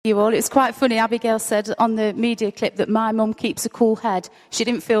You all. It's quite funny. Abigail said on the media clip that my mum keeps a cool head. She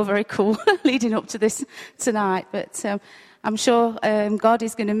didn't feel very cool leading up to this tonight, but I'm sure God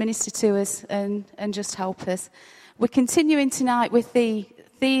is going to minister to us and just help us. We're continuing tonight with the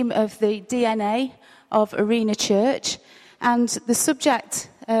theme of the DNA of Arena Church, and the subject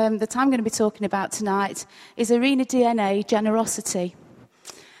that I'm going to be talking about tonight is Arena DNA, generosity.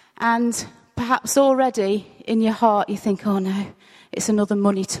 And perhaps already in your heart you think, oh no, it's another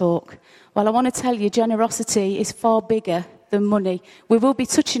money talk. Well, I want to tell you, generosity is far bigger than money. We will be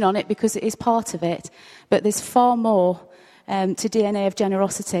touching on it because it is part of it, but there's far more to DNA of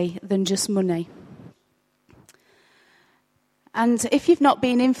generosity than just money. And if you've not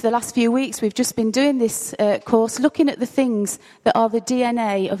been in for the last few weeks, we've just been doing this course, looking at the things that are the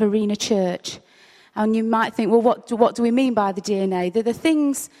DNA of Arena Church. And you might think, well, what do we mean by the DNA? They're the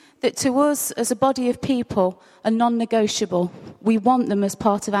things that to us as a body of people are non-negotiable. We want them as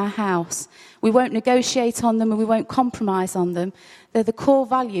part of our house. We won't negotiate on them and we won't compromise on them. They're the core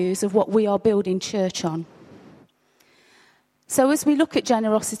values of what we are building church on. So as we look at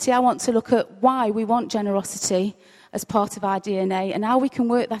generosity, I want to look at why we want generosity as part of our DNA and how we can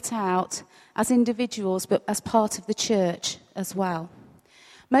work that out as individuals but as part of the church as well.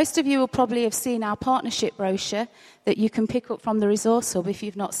 Most of you will probably have seen our partnership brochure that you can pick up from the Resource Hub if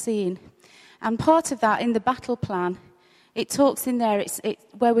you've not seen. And part of that, in the battle plan, it talks in there, it's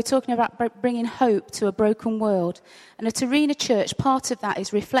where we're talking about bringing hope to a broken world. And at Arena Church, part of that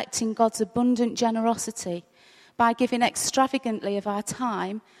is reflecting God's abundant generosity by giving extravagantly of our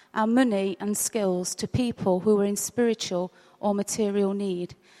time, our money and skills to people who are in spiritual or material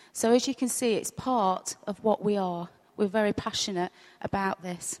need. So as you can see, it's part of what we are. We're very passionate about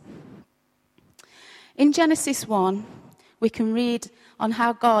this. In Genesis 1, we can read on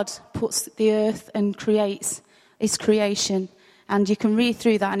how God puts the earth and creates his creation. And you can read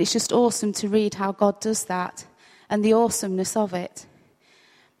through that, and it's just awesome to read how God does that and the awesomeness of it.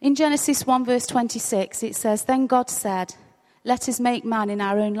 In Genesis 1 verse 26, it says, "Then God said, 'Let us make man in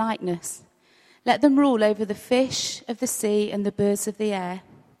our own likeness. Let them rule over the fish of the sea and the birds of the air,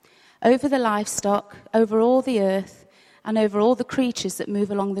 over the livestock, over all the earth, and over all the creatures that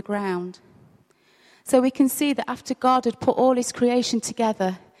move along the ground.'" So we can see that after God had put all his creation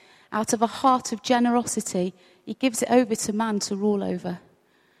together, out of a heart of generosity, he gives it over to man to rule over.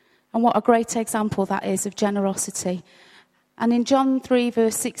 And what a great example that is of generosity. And in John 3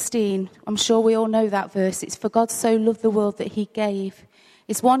 verse 16, I'm sure we all know that verse, it's, "For God so loved the world that he gave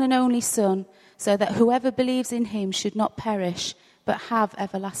his one and only Son, so that whoever believes in him should not perish, but have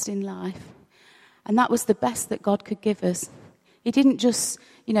everlasting life." And that was the best that God could give us. He didn't just,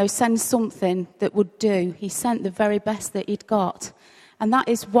 send something that would do. He sent the very best that he'd got. And that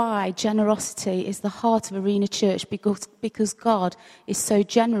is why generosity is the heart of Arena Church, because God is so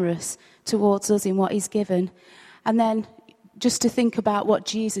generous towards us in what he's given. And then just to think about what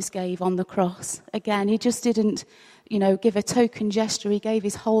Jesus gave on the cross. Again, he just didn't, give a token gesture. He gave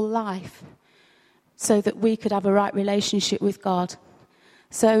his whole life so that we could have a right relationship with God.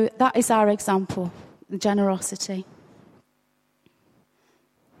 So that is our example, the generosity.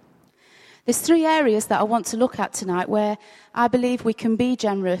 There's 3 areas that I want to look at tonight where I believe we can be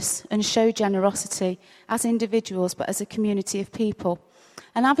generous and show generosity as individuals, but as a community of people.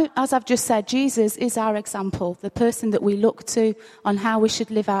 And as I've just said, Jesus is our example, the person that we look to on how we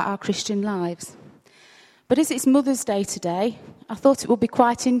should live out our Christian lives. But as it's Mother's Day today, I thought it would be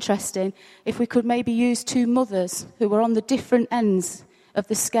quite interesting if we could maybe use 2 mothers who are on the different ends of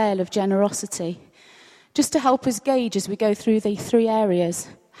the scale of generosity, just to help us gauge as we go through the 3 areas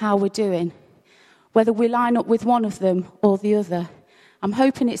how we're doing, whether we line up with one of them or the other. I'm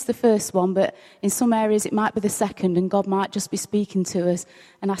hoping it's the first one, but in some areas it might be the second, and God might just be speaking to us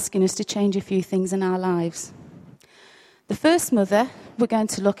and asking us to change a few things in our lives. The first mother we're going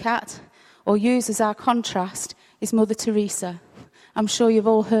to look at, or use as our contrast, is Mother Teresa. I'm sure you've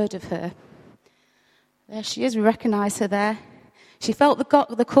all heard of her. There she is, we recognise her there. She felt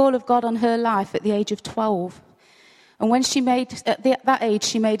the call of God on her life at the age of 12. And when at that age,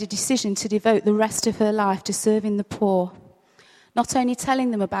 she made a decision to devote the rest of her life to serving the poor. Not only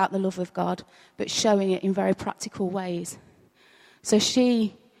telling them about the love of God, but showing it in very practical ways. So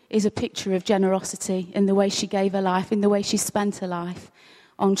she is a picture of generosity in the way she gave her life, in the way she spent her life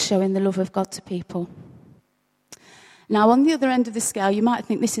on showing the love of God to people. Now, on the other end of the scale, you might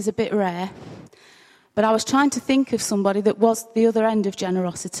think this is a bit rare, but I was trying to think of somebody that was the other end of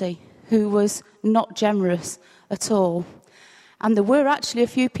generosity, who was not generous at all. And there were actually a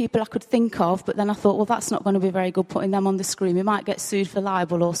few people I could think of, but then I thought, well, that's not going to be very good putting them on the screen. We might get sued for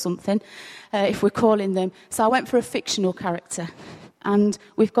libel or something if we're calling them. So I went for a fictional character. And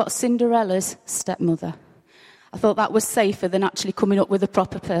we've got Cinderella's stepmother. I thought that was safer than actually coming up with a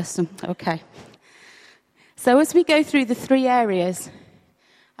proper person. Okay. So as we go through the 3 areas,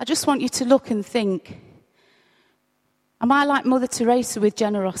 I just want you to look and think, am I like Mother Teresa with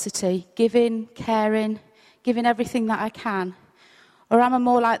generosity, giving, caring, giving everything that I can? Or am I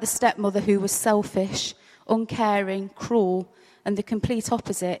more like the stepmother who was selfish, uncaring, cruel, and the complete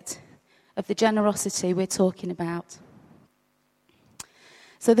opposite of the generosity we're talking about?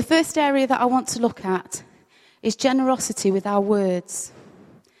 So the first area that I want to look at is generosity with our words.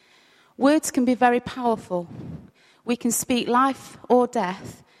 Words can be very powerful. We can speak life or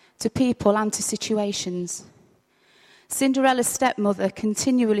death to people and to situations. Cinderella's stepmother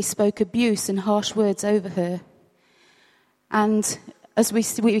continually spoke abuse and harsh words over her. And as we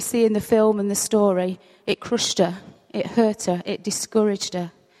see in the film and the story, it crushed her, it hurt her, it discouraged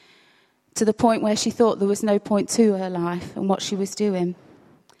her, to the point where she thought there was no point to her life and what she was doing.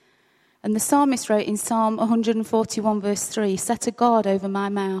 And the psalmist wrote in Psalm 141 verse 3, "Set a guard over my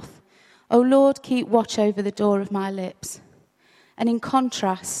mouth. O Lord, keep watch over the door of my lips." And in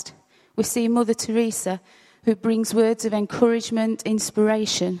contrast, we see Mother Teresa, who brings words of encouragement,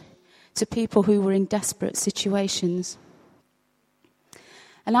 inspiration to people who were in desperate situations.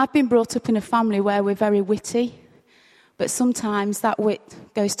 And I've been brought up in a family where we're very witty, but sometimes that wit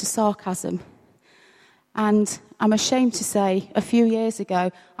goes to sarcasm. And I'm ashamed to say, a few years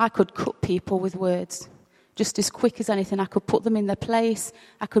ago, I could cut people with words. Just as quick as anything, I could put them in their place.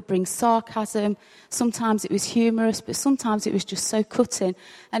 I could bring sarcasm. Sometimes it was humorous, but sometimes it was just so cutting.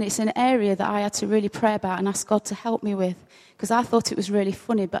 And it's an area that I had to really pray about and ask God to help me with, because I thought it was really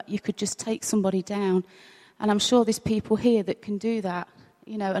funny, but you could just take somebody down. And I'm sure there's people here that can do that,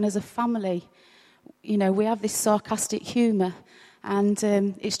 and as a family, we have this sarcastic humour. And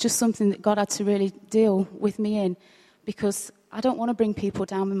it's just something that God had to really deal with me in, because I don't want to bring people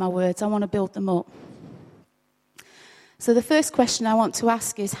down with my words. I want to build them up. So the first question I want to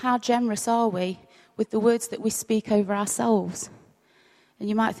ask is, how generous are we with the words that we speak over ourselves? And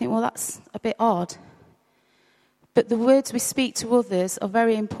you might think, well, that's a bit odd. But the words we speak to others are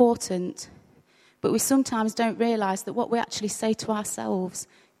very important. But we sometimes don't realise that what we actually say to ourselves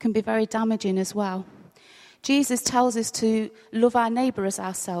can be very damaging as well. Jesus tells us to love our neighbour as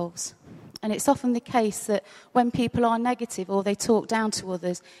ourselves. And it's often the case that when people are negative or they talk down to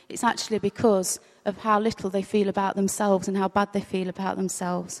others, it's actually because of how little they feel about themselves and how bad they feel about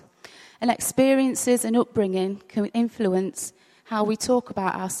themselves. And experiences and upbringing can influence how we talk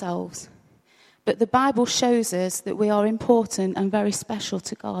about ourselves. But the Bible shows us that we are important and very special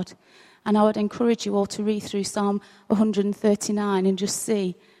to God. And I would encourage you all to read through Psalm 139 and just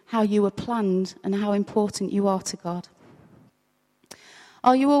see how you were planned and how important you are to God.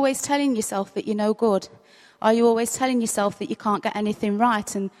 Are you always telling yourself that you're no good? Are you always telling yourself that you can't get anything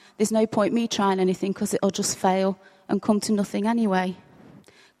right and there's no point me trying anything because it'll just fail and come to nothing anyway?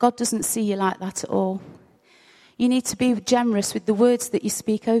 God doesn't see you like that at all. You need to be generous with the words that you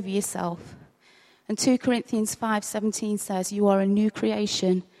speak over yourself. And 2 Corinthians 5:17 says, "You are a new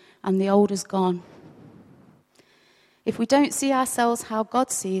creation and the old is gone." If we don't see ourselves how God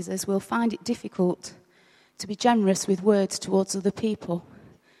sees us, we'll find it difficult to be generous with words towards other people.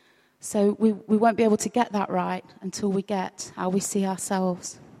 So we won't be able to get that right until we get how we see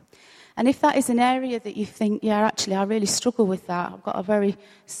ourselves. And if that is an area that you think, yeah, actually, I really struggle with that, I've got a very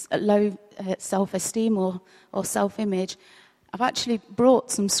low self-esteem or self-image, I've actually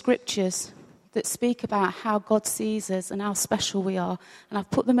brought some scriptures that speak about how God sees us and how special we are. And I've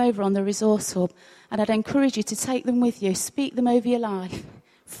put them over on the Resource Hub. And I'd encourage you to take them with you, speak them over your life,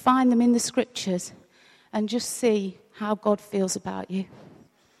 find them in the scriptures, and just see how God feels about you.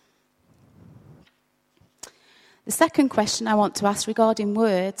 The second question I want to ask regarding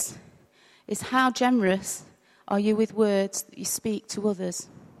words is, how generous are you with words that you speak to others?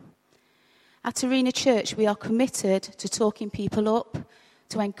 At Arena Church, we are committed to talking people up,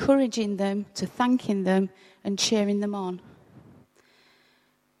 to encouraging them, to thanking them, and cheering them on.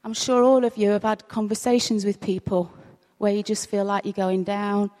 I'm sure all of you have had conversations with people where you just feel like you're going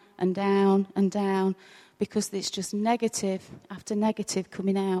down and down and down because it's just negative after negative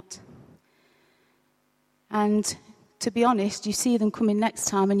coming out. And to be honest, you see them coming next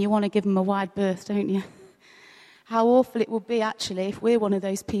time and you want to give them a wide berth, don't you? How awful it would be, actually, if we're one of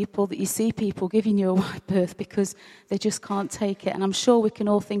those people that you see people giving you a wide berth because they just can't take it. And I'm sure we can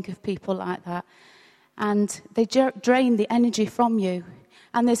all think of people like that. And they drain the energy from you.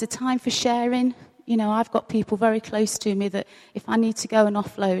 And there's a time for sharing. I've got people very close to me that if I need to go and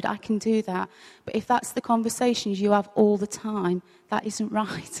offload, I can do that. But if that's the conversations you have all the time, that isn't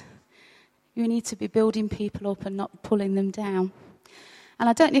right. You need to be building people up and not pulling them down. And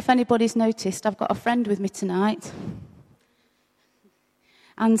I don't know if anybody's noticed, I've got a friend with me tonight.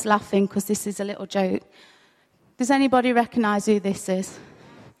 Anne's laughing because this is a little joke. Does anybody recognise who this is?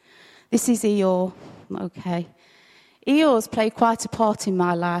 This is Eeyore. Okay. Eeyore's played quite a part in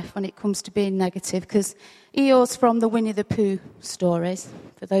my life when it comes to being negative, because Eeyore's from the Winnie the Pooh stories.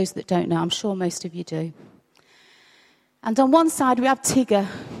 For those that don't know, I'm sure most of you do. And on one side we have Tigger,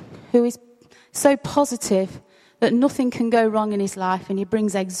 who is so positive that nothing can go wrong in his life, and he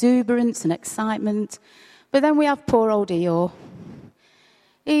brings exuberance and excitement. But then we have poor old Eeyore.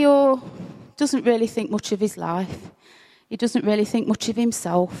 Eeyore doesn't really think much of his life. He doesn't really think much of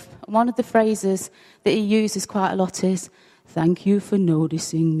himself. And one of the phrases that he uses quite a lot is, "Thank you for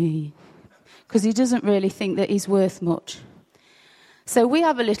noticing me," because he doesn't really think that he's worth much. So we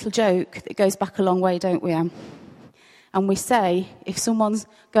have a little joke that goes back a long way, don't we, Anne? And we say, if someone's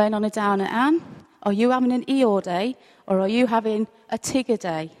going on a downer, "Anne, are you having an Eeyore day, or are you having a Tigger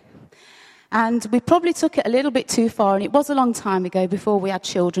day?" And we probably took it a little bit too far, and it was a long time ago before we had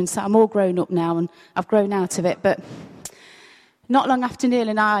children, so I'm all grown up now and I've grown out of it. But not long after Neil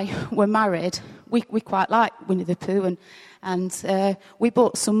and I were married, we quite liked Winnie the Pooh, and we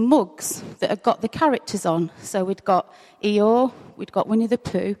bought some mugs that had got the characters on. So we'd got Eeyore, we'd got Winnie the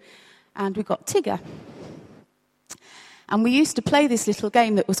Pooh, and we got Tigger. And we used to play this little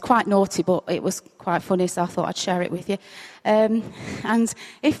game that was quite naughty, but it was quite funny, so I thought I'd share it with you. And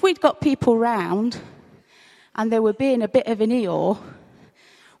if we'd got people round and they were being a bit of an Eeyore,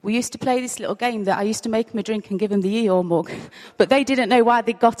 we used to play this little game that I used to make them a drink and give them the Eeyore mug. But they didn't know why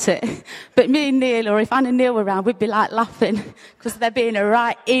they got it. But me and Neil, or if Anne and Neil were around, we'd be like laughing because they're being a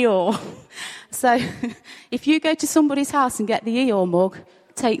right Eeyore. So if you go to somebody's house and get the Eeyore mug,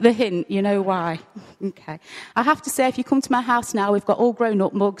 take the hint, you know why. Okay. I have to say, if you come to my house now, we've got all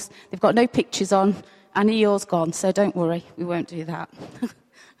grown-up mugs. They've got no pictures on, and Eeyore's gone, so don't worry, we won't do that.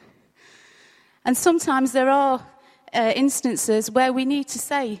 And sometimes there are instances where we need to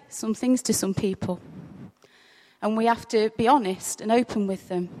say some things to some people, and we have to be honest and open with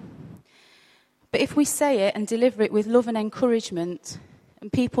them. But if we say it and deliver it with love and encouragement,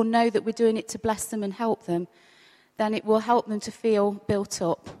 and people know that we're doing it to bless them and help them, then it will help them to feel built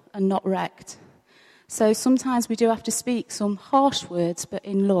up and not wrecked. So sometimes we do have to speak some harsh words, but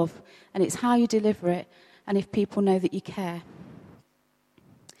in love, and it's how you deliver it, and if people know that you care.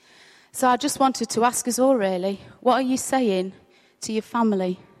 So I just wanted to ask us all, really, what are you saying to your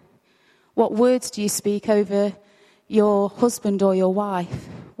family? What words do you speak over your husband or your wife?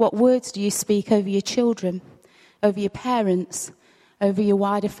 What words do you speak over your children, over your parents, over your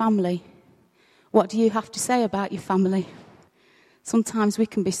wider family? What do you have to say about your family? Sometimes we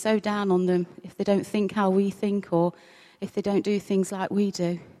can be so down on them if they don't think how we think, or if they don't do things like we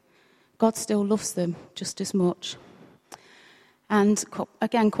do. God still loves them just as much. And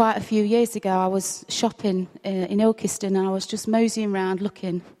again, quite a few years ago, I was shopping in Ilkeston, and I was just moseying around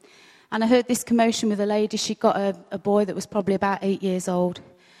looking. And I heard this commotion with a lady. She got a boy that was probably about 8 years old.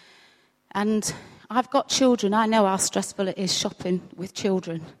 And I've got children. I know how stressful it is shopping with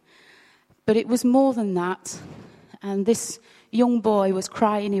children. But it was more than that. And this young boy was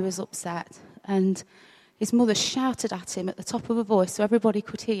crying, he was upset. And his mother shouted at him at the top of her voice so everybody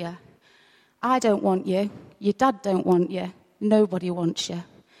could hear, "I don't want you. Your dad don't want you. Nobody wants you."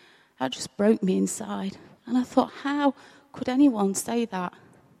 That just broke me inside. And I thought, how could anyone say that?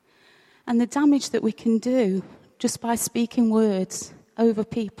 And the damage that we can do just by speaking words over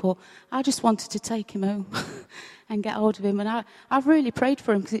people. I just wanted to take him home and get hold of him. And I've really prayed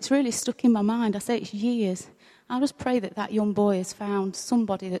for him because it's really stuck in my mind. I say it's years. I just pray that that young boy has found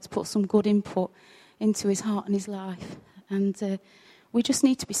somebody that's put some good input into his heart and his life. And we just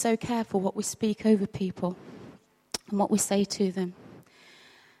need to be so careful what we speak over people and what we say to them.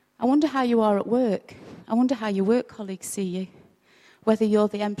 I wonder how you are at work. I wonder how your work colleagues see you, whether you're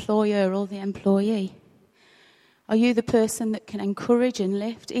the employer or the employee. Are you the person that can encourage and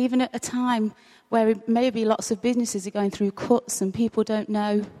lift, even at a time where maybe lots of businesses are going through cuts and people don't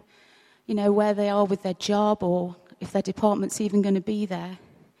know, where they are with their job or if their department's even going to be there?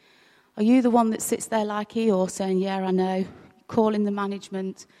 Are you the one that sits there like Eeyore saying, "Yeah, I know," calling the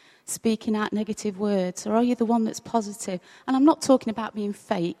management, speaking out negative words? Or are you the one that's positive? And I'm not talking about being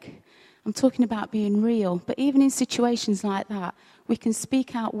fake. I'm talking about being real. But even in situations like that, we can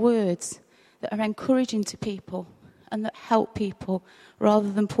speak out words that are encouraging to people and that help people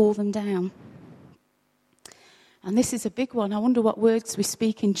rather than pull them down. And this is a big one. I wonder what words we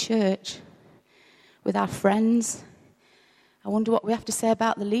speak in church with our friends. I wonder what we have to say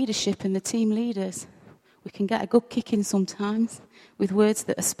about the leadership and the team leaders. We can get a good kick in sometimes with words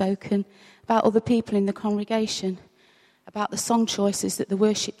that are spoken about other people in the congregation. about the song choices that the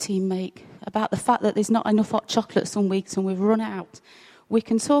worship team make, about the fact that there's not enough hot chocolate some weeks and we've run out. We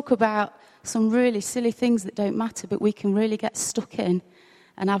can talk about some really silly things that don't matter, but we can really get stuck in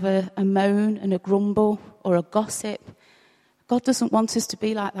and have a moan and a grumble or a gossip. God doesn't want us to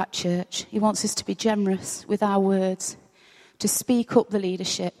be like that, church. He wants us to be generous with our words, to speak up the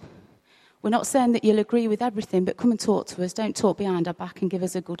leadership. We're not saying that you'll agree with everything, but come and talk to us. Don't talk behind our back and give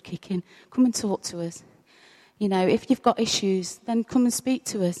us a good kicking. Come and talk to us. You know, if you've got issues, then come and speak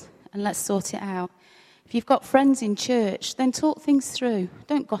to us and let's sort it out. If you've got friends in church, then talk things through.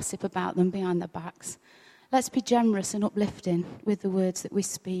 Don't gossip about them behind their backs. Let's be generous and uplifting with the words that we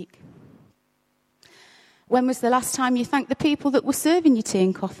speak. When was the last time you thanked the people that were serving you tea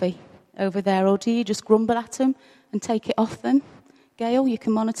and coffee over there? Or do you just grumble at them and take it off them? Gail, you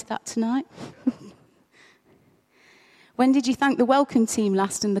can monitor that tonight. When did you thank the welcome team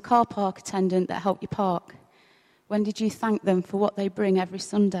last and the car park attendant that helped you park? When did you thank them for what they bring every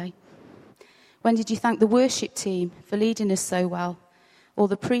Sunday? When did you thank the worship team for leading us so well? Or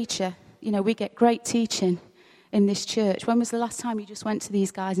the preacher? You know, we get great teaching in this church. When was the last time you just went to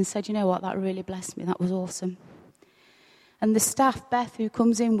these guys and said, you know what, that really blessed me, that was awesome? And the staff, Beth, who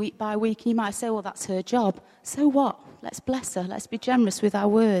comes in week by week, you might say, well, that's her job. So what? Let's bless her. Let's be generous with our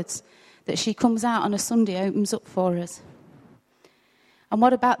words. That she comes out on a Sunday, opens up for us. And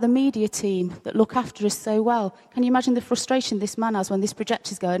what about the media team that look after us so well? Can you imagine the frustration this man has when this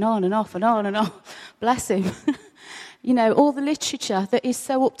projector's going on and off and on and on? Bless him. You know, all the literature that is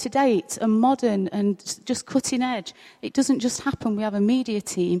so up to date and modern and just cutting edge. It doesn't just happen. We have a media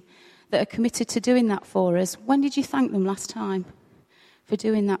team that are committed to doing that for us. When did you thank them last time for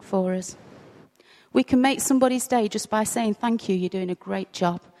doing that for us? We can make somebody's day just by saying, thank you, you're doing a great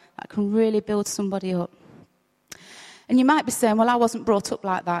job. That can really build somebody up. And you might be saying, well, I wasn't brought up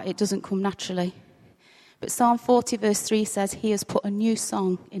like that. It doesn't come naturally. But Psalm 40 verse 3 says, he has put a new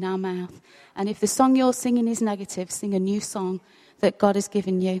song in our mouth. And if the song you're singing is negative, sing a new song that God has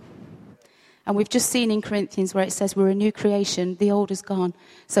given you. And we've just seen in Corinthians where it says we're a new creation, the old is gone.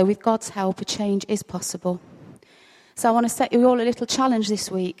 So with God's help, a change is possible. So I want to set you all a little challenge this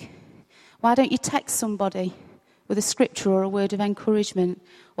week. Why don't you text somebody with a scripture or a word of encouragement,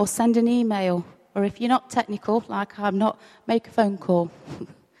 or send an email, or if you're not technical, like I'm not, make a phone call.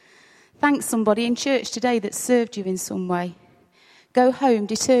 Thank somebody in church today that served you in some way. Go home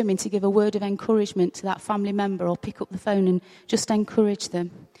determined to give a word of encouragement to that family member, or pick up the phone and just encourage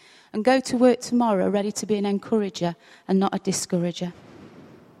them. And go to work tomorrow ready to be an encourager and not a discourager.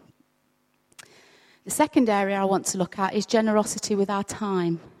 The second area I want to look at is generosity with our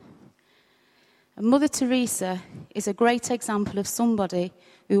time. And Mother Teresa is a great example of somebody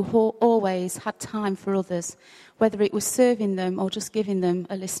who always had time for others, whether it was serving them or just giving them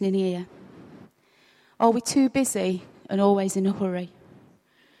a listening ear. Are we too busy and always in a hurry?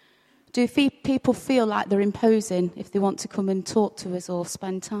 Do people feel like they're imposing if they want to come and talk to us or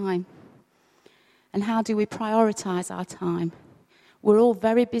spend time? And how do we prioritise our time? We're all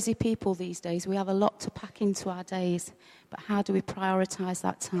very busy people these days. We have a lot to pack into our days. But how do we prioritise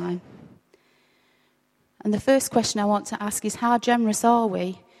that time? And the first question I want to ask is, how generous are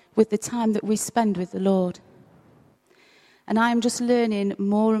we with the time that we spend with the Lord? And I am just learning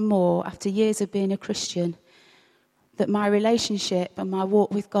more and more after years of being a Christian that my relationship and my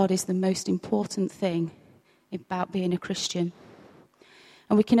walk with God is the most important thing about being a Christian.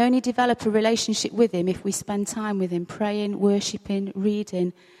 And we can only develop a relationship with him if we spend time with him, praying, worshipping,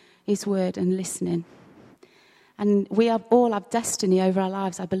 reading his word and listening. And we all have destiny over our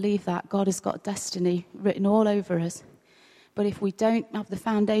lives. I believe that. God has got destiny written all over us. But if we don't have the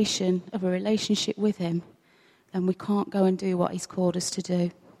foundation of a relationship with him, then we can't go and do what he's called us to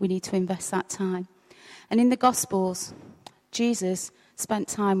do. We need to invest that time. And in the Gospels, Jesus spent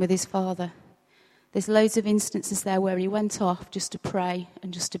time with his Father. There's loads of instances there where he went off just to pray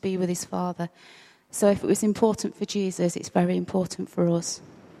and just to be with his Father. So if it was important for Jesus, it's very important for us.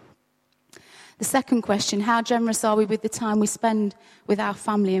 The second question, how generous are we with the time we spend with our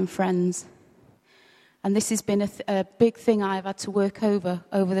family and friends? And this has been a big thing I've had to work over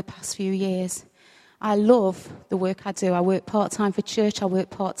the past few years. I love the work I do. I work part-time for church. I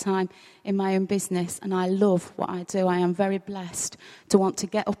work part-time in my own business. And I love what I do. I am very blessed to want to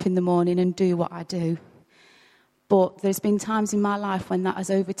get up in the morning and do what I do. But there's been times in my life when that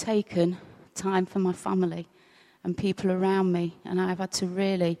has overtaken time for my family and people around me. And I've had to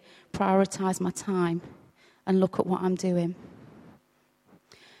really prioritise my time and look at what I'm doing.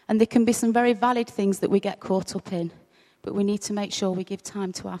 And there can be some very valid things that we get caught up in. But we need to make sure we give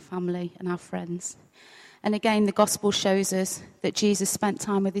time to our family and our friends. And again, the gospel shows us that Jesus spent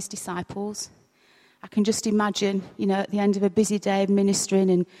time with his disciples. I can just imagine, at the end of a busy day of ministering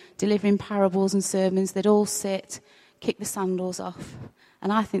and delivering parables and sermons, they'd all sit, kick the sandals off,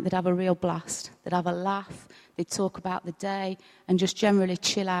 and I think they'd have a real blast. They'd have a laugh, they'd talk about the day, and just generally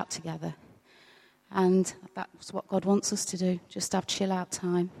chill out together. And that's what God wants us to do, just have chill out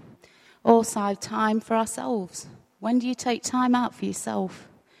time. Also have time for ourselves. When do you take time out for yourself?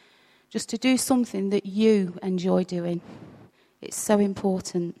 Just to do something that you enjoy doing. It's so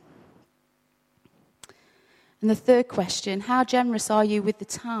important. And the third question, how generous are you with the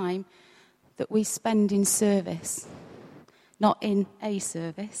time that we spend in service? Not in a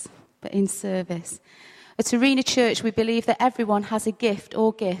service, but in service. At Arena Church, we believe that everyone has a gift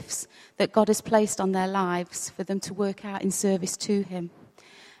or gifts that God has placed on their lives for them to work out in service to him.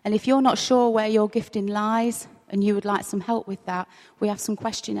 And if you're not sure where your gifting lies and you would like some help with that, we have some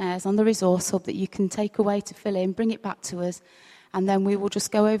questionnaires on the Resource Hub that you can take away to fill in, bring it back to us, and then we will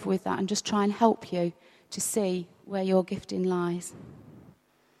just go over with that and just try and help you to see where your gifting lies.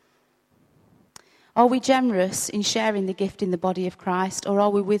 Are we generous in sharing the gift in the body of Christ, or are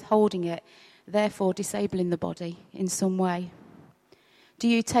we withholding it, therefore disabling the body in some way? Do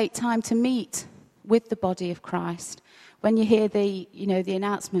you take time to meet with the body of Christ? When you hear the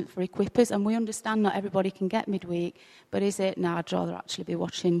announcement for equippers, and we understand not everybody can get midweek, but is it, no, I'd rather actually be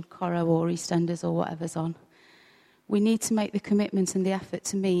watching Corro or EastEnders or whatever's on. We need to make the commitment and the effort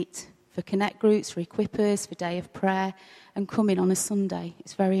to meet for connect groups, for equippers, for day of prayer, and come in on a Sunday.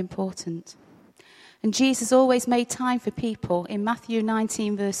 It's very important. And Jesus always made time for people. In Matthew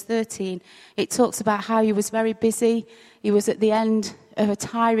 19, verse 13, it talks about how he was very busy. He was at the end of a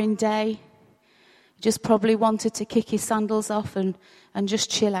tiring day. He just probably wanted to kick his sandals off and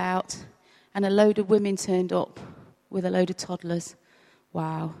just chill out. And a load of women turned up with a load of toddlers.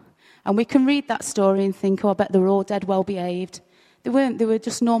 Wow. And we can read that story and think, I bet they were all dead well behaved. They weren't. They were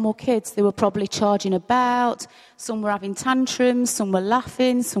just normal kids. They were probably charging about. Some were having tantrums. Some were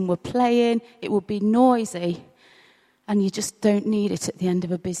laughing. Some were playing. It would be noisy. And you just don't need it at the end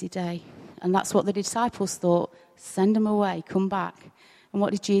of a busy day. And that's what the disciples thought. Send them away. Come back. And what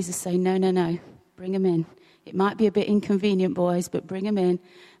did Jesus say? No. Bring them in. It might be a bit inconvenient, boys, but bring them in.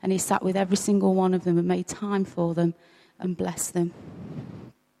 And he sat with every single one of them and made time for them and blessed them.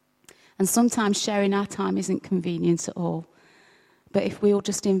 And sometimes sharing our time isn't convenient at all. But if we'll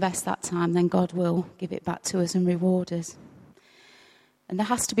just invest that time, then God will give it back to us and reward us. And there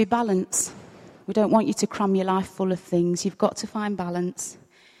has to be balance. We don't want you to cram your life full of things. You've got to find balance.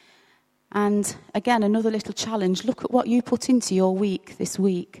 And again, another little challenge. Look at what you put into your week this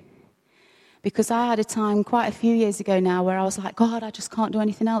week. Because I had a time quite a few years ago now where I was like, God, I just can't do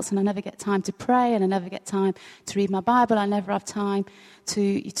anything else. And I never get time to pray. And I never get time to read my Bible. I never have time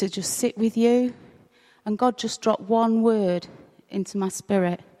to just sit with you. And God just dropped one word into my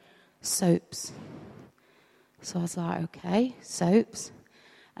spirit: soaps. So I was like, okay, soaps.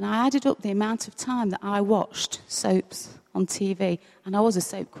 And I added up the amount of time that I watched soaps on TV. And I was a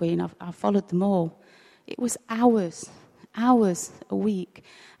soap queen. I followed them all. It was hours a week.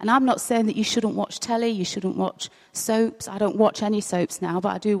 And I'm not saying that you shouldn't watch telly, you shouldn't watch soaps. I don't watch any soaps now, but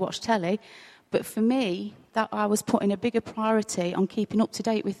I do watch telly. But for me, that I was putting a bigger priority on keeping up to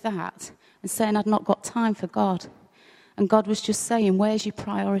date with that and saying I'd not got time for God. And God was just saying, where's your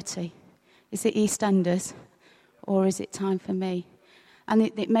priority? Is it EastEnders or is it time for me? And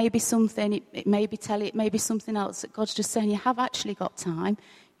it may be something, it may be telly, it may be something else that God's just saying, you have actually got time.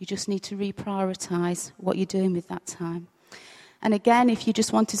 You just need to reprioritise what you're doing with that time. And again, if you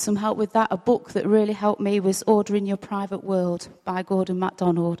just wanted some help with that, a book that really helped me was Ordering Your Private World by Gordon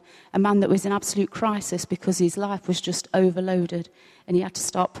MacDonald, a man that was in absolute crisis because his life was just overloaded and he had to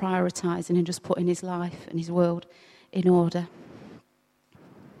start prioritising and just putting his life and his world in order.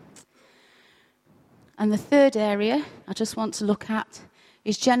 And the third area I just want to look at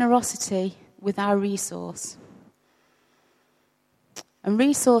is generosity with our resource. And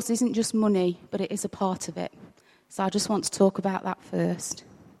resource isn't just money, but it is a part of it. So I just want to talk about that first.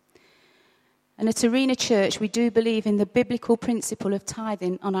 And at Arena Church, we do believe in the biblical principle of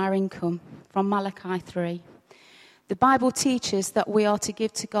tithing on our income from Malachi 3. The Bible teaches that we are to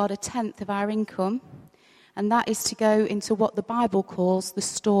give to God 1/10 of our income, and that is to go into what the Bible calls the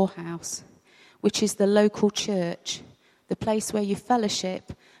storehouse, which is the local church, the place where you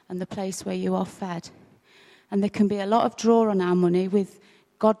fellowship and the place where you are fed. And there can be a lot of draw on our money with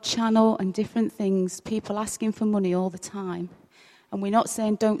God Channel and different things, people asking for money all the time. And we're not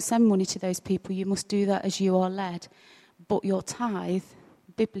saying don't send money to those people, you must do that as you are led. But your tithe,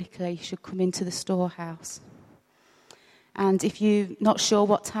 biblically, should come into the storehouse. And if you're not sure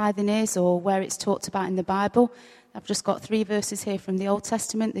what tithing is or where it's talked about in the Bible, I've just got 3 verses here from the Old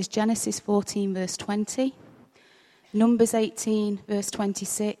Testament. There's Genesis 14, verse 20, Numbers 18, verse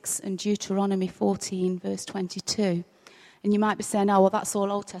 26, and Deuteronomy 14, verse 22. And you might be saying, oh, well, that's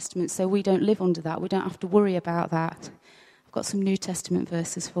all Old Testament, so we don't live under that. We don't have to worry about that. I've got some New Testament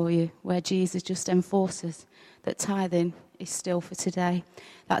verses for you where Jesus just enforces that tithing is still for today.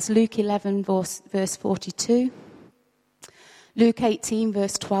 That's Luke 11, verse 42, Luke 18,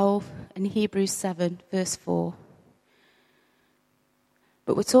 verse 12, and Hebrews 7, verse 4.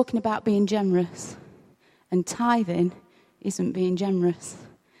 But we're talking about being generous, and tithing isn't being generous.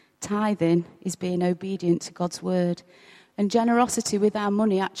 Tithing is being obedient to God's word. And generosity with our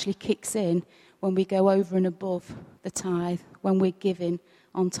money actually kicks in when we go over and above the tithe, when we're giving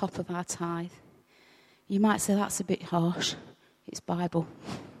on top of our tithe. You might say that's a bit harsh. It's Bible.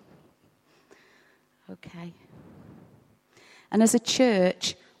 Okay. And as a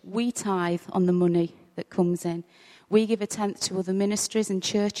church, we tithe on the money that comes in. We give a tenth to other ministries and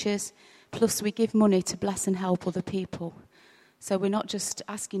churches, plus we give money to bless and help other people. So we're not just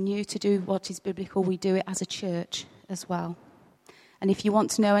asking you to do what is biblical, we do it as a church as well. And if you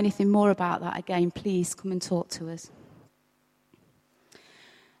want to know anything more about that, again, please come and talk to us.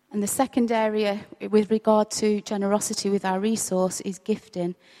 And the second area with regard to generosity with our resource is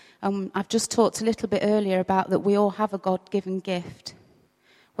gifting. I've just talked a little bit earlier about that we all have a God-given gift,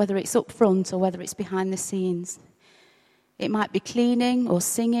 whether it's up front or whether it's behind the scenes. It might be cleaning or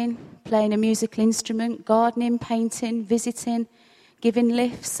singing, playing a musical instrument, gardening, painting, visiting, giving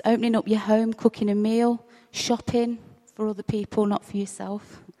lifts, opening up your home, cooking a meal, shopping for other people, not for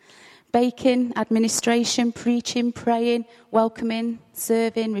yourself, baking, administration, preaching, praying, welcoming,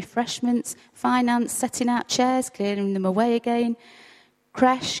 serving, refreshments, finance, setting out chairs, clearing them away again,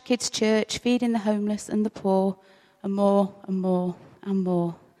 creche, kids' church, feeding the homeless and the poor, and more and more and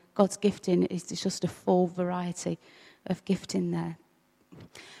more. God's gifting is just a full variety of gifting there.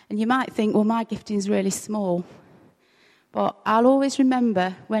 And you might think, well, my gifting is really small. But I'll always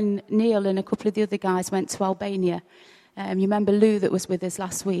remember when Neil and a couple of the other guys went to Albania. You remember Lou that was with us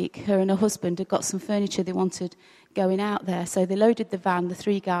last week? Her and her husband had got some furniture they wanted going out there. So they loaded the van, the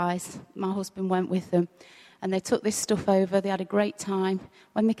 3 guys. My husband went with them. And they took this stuff over. They had a great time.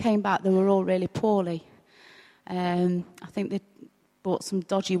 When they came back, they were all really poorly. I think they bought some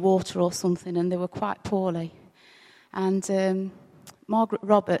dodgy water or something, and they were quite poorly. And Margaret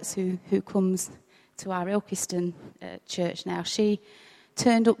Roberts, who comes to our Ilkeston church now, she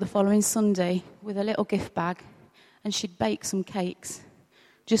turned up the following Sunday with a little gift bag, and she'd baked some cakes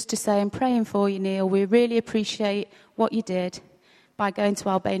just to say, I'm praying for you, Neil. We really appreciate what you did by going to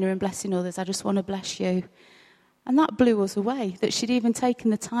Albania and blessing others. I just want to bless you. And that blew us away, that she'd even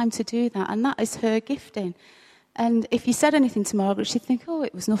taken the time to do that. And that is her gifting. And if you said anything to Margaret, she'd think, oh,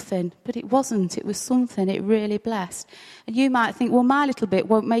 it was nothing. But it wasn't. It was something. It really blessed. And you might think, well, my little bit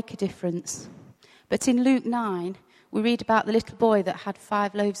won't make a difference. But in Luke 9, we read about the little boy that had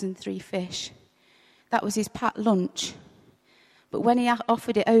 5 loaves and 3 fish. That was his packed lunch. But when he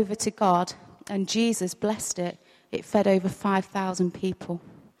offered it over to God and Jesus blessed it, it fed over 5,000 people.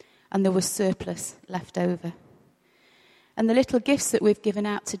 And there was surplus left over. And the little gifts that we've given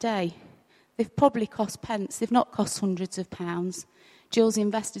out today, they've probably cost pence. They've not cost hundreds of pounds. Jill's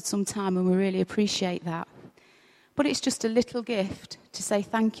invested some time and we really appreciate that. But it's just a little gift to say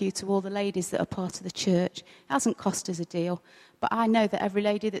thank you to all the ladies that are part of the church. It hasn't cost us a deal, but I know that every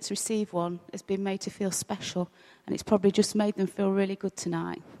lady that's received one has been made to feel special, and it's probably just made them feel really good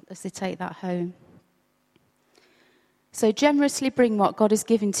tonight as they take that home. So generously bring what God has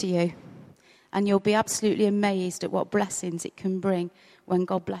given to you, and you'll be absolutely amazed at what blessings it can bring when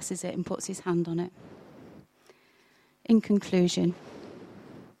God blesses it and puts his hand on it. In conclusion,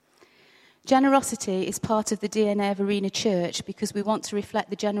 generosity is part of the DNA of Arena Church because we want to reflect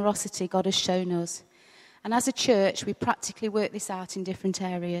the generosity God has shown us. And as a church, we practically work this out in different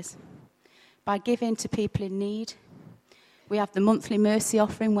areas. By giving to people in need. We have the monthly mercy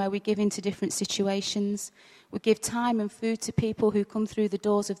offering where we give into different situations. We give time and food to people who come through the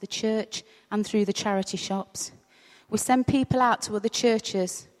doors of the church and through the charity shops. We send people out to other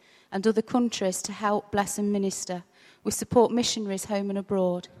churches and other countries to help, bless and minister. We support missionaries home and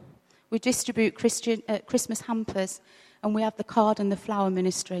abroad. We distribute Christmas hampers, and we have the card and the flower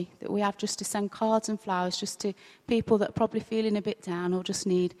ministry that we have just to send cards and flowers just to people that are probably feeling a bit down or just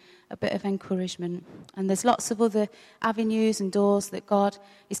need a bit of encouragement. And there's lots of other avenues and doors that God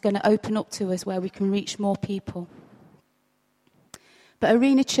is going to open up to us where we can reach more people. But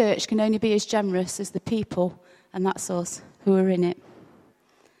Arena Church can only be as generous as the people, and that's us who are in it.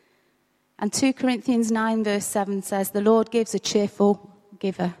 And 2 Corinthians 9 verse 7 says, the Lord gives a cheerful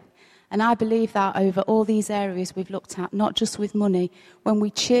giver. And I believe that over all these areas we've looked at, not just with money, when we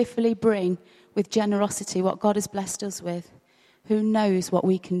cheerfully bring with generosity what God has blessed us with, who knows what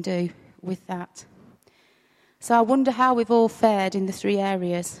we can do with that. So I wonder how we've all fared in the 3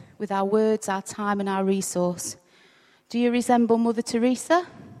 areas, with our words, our time and our resource. Do you resemble Mother Teresa?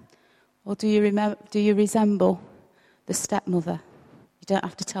 Or do you resemble the stepmother? You don't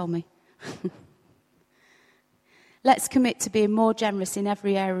have to tell me. Let's commit to being more generous in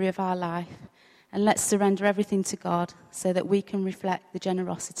every area of our life. And let's surrender everything to God so that we can reflect the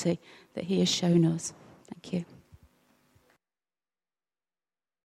generosity that he has shown us. Thank you.